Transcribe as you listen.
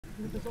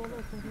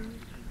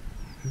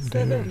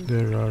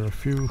There are a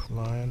few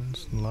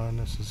lions and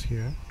lionesses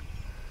here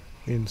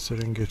in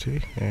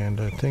Serengeti, and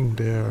I think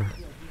they are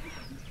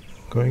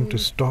going to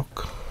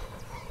stock.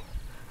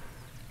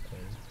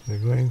 They're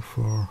going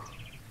for,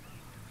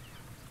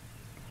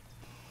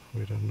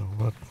 we don't know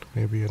what,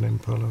 maybe an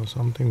impala or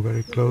something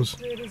very close.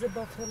 There is a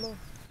buffalo.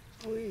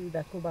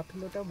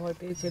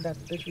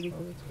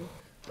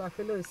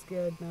 Buffalo is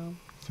scared now.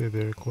 See,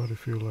 there are quite a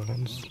few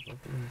lions,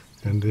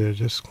 and they're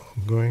just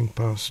going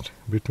past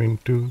between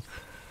two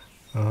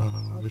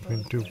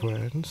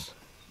vans,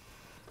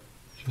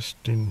 just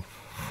in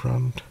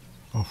front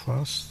of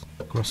us,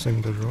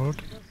 crossing the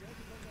road.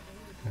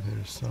 And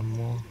there's some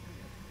more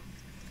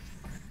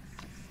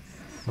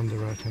on the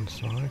right hand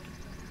side,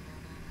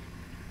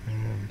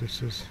 and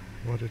this is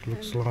what it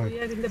looks like.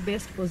 We are in the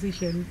best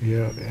position.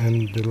 Yeah,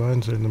 and the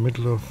lions are in the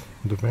middle of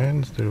the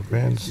vans. There are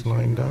vans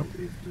lined up,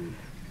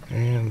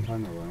 and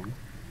turn around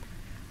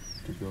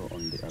to go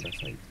on the other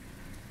side,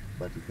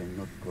 but you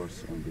cannot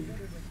cross on the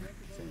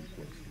same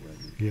place.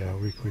 Yeah,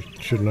 we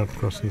should not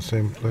cross in the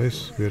same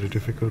place. We had a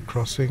difficult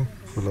crossing,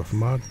 full of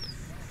mud.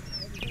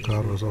 The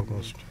car was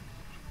almost,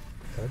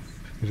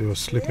 it was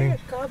slipping. Yeah,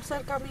 cubs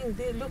are coming.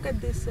 They look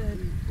at this.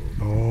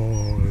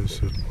 Oh,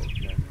 is it?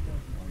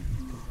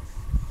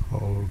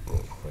 Oh,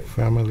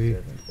 family.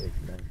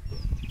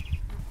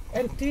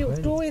 And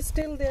two is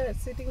still there,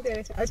 sitting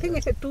there. I think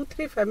it's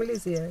 2-3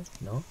 families here.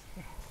 No?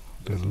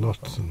 There's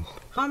lots. And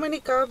how many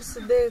cubs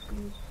they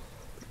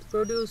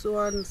produce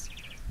once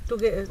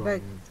together?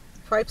 Like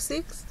 5,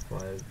 6?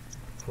 5,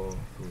 4, 3.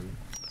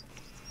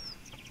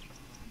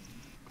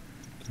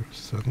 There's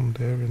some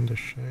there in the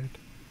shade.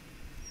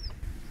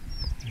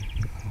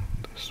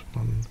 This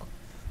one.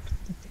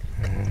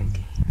 And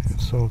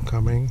it's all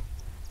coming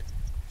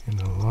in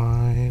a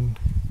line.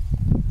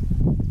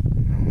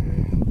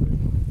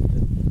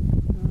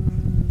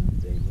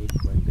 They need,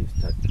 when they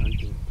start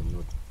hunting, to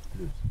not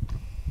lose.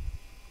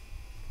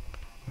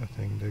 I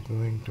think they're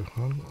going to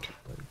hunt.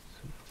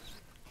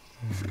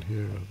 And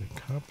here are the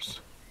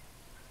cubs.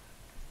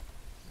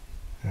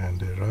 And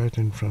they're right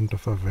in front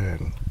of a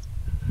van.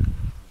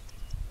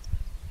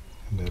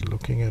 And they're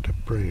looking at a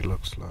prey,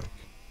 looks like.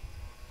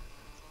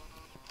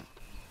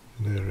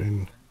 They're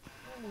in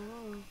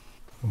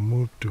a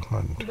mood to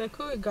hunt. They're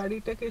going.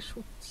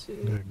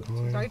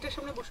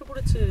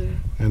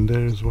 And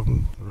there is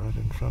one right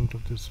in front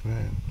of this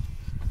van.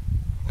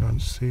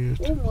 Can't see it.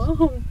 Oh,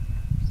 Mom.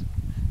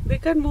 They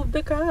can move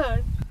the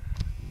car.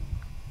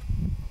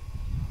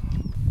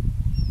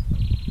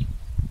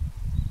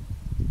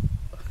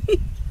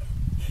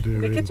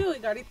 দেখেছো ওই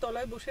গাড়ির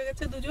তলায় বসে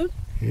গেছে দুজন?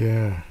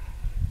 Yeah.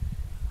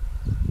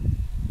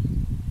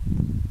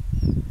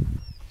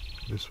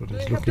 This one is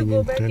looking intently. Do we have to go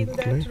back in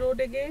that road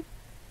again?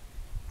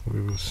 We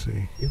will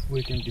see. If we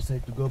can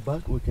decide to go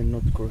back, we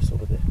cannot cross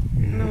over there.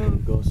 Yeah. We can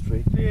go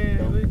straight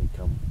down and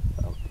come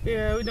out.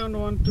 Yeah, we don't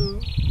want to.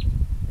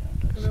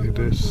 See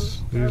this?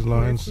 These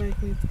lions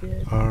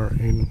are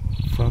in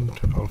front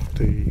of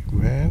the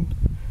van,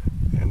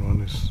 and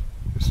one is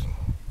passing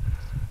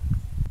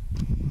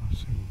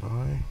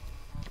by.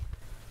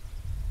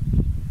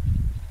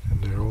 And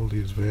there are all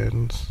these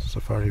vans,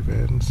 safari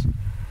vans.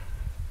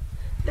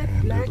 That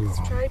black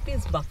stripe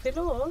is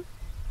buffalo?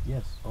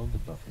 Yes, all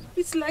the buffalo.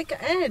 It's like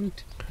an ant.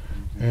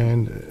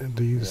 And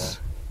these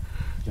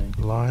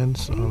lions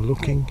are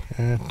looking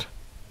at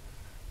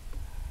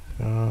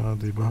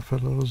the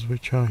buffaloes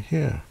which are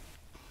here.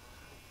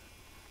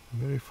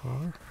 Very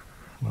far.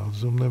 And I'll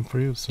zoom them for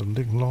you. It's a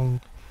big long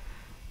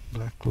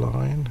black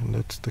line, and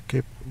that's the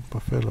Cape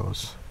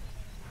buffaloes.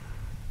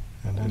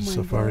 And there's a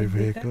safari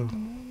vehicle.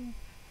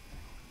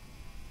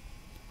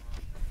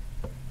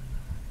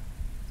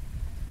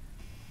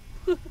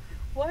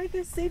 Why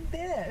they sit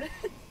there?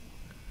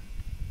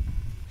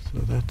 So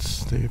that's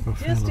the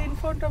buffalo. Just in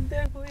front of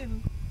their wheel.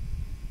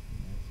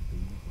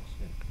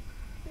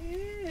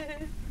 Yeah.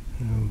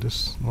 And this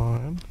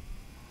lion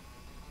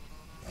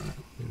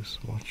is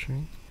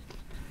watching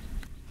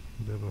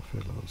the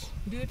buffaloes.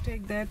 Do you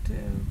take that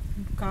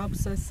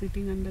calves are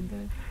sitting under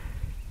the...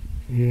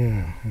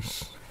 Yeah,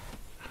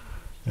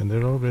 and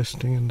they're all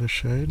resting in the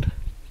shade.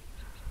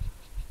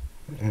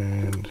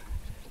 And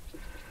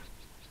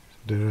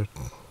there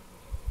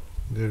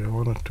are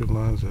 1 or 2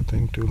 lions, I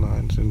think 2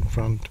 lions in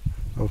front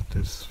of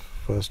this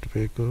first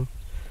vehicle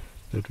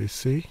that we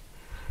see.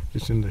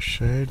 It's in the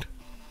shade.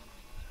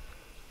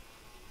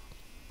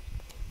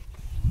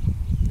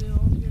 They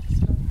all get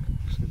stuck.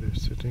 See,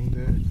 they're sitting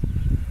there.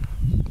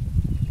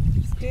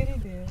 Still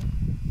there.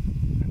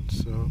 And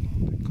so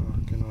the car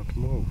cannot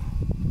move.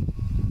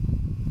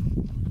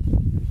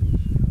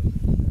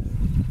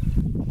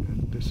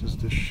 And this is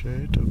the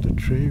shade of the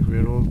tree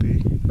where all the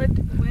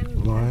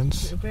lions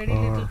very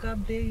little cub,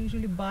 they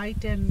usually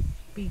bite and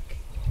pick.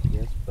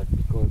 Yes, but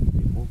because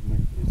the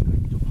movement is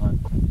going to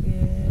hunt,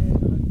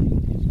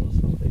 hunting is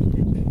also a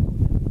technique.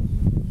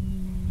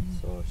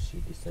 So she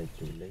decided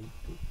to lay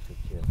to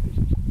take care of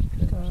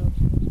the cub.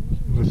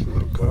 This is a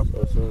cub.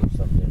 Also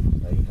sometimes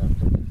I have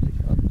to pick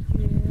up.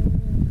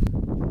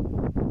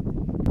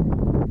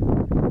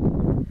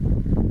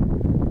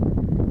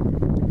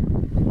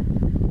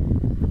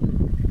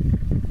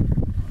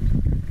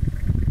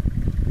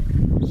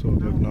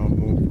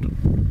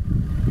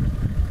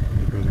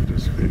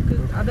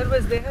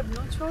 Otherwise, they have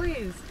no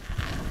choice.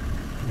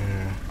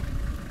 Yeah.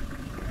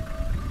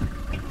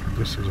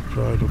 This is a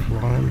pride of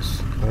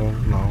lions, all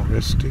now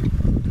resting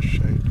in the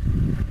shade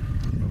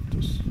of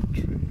this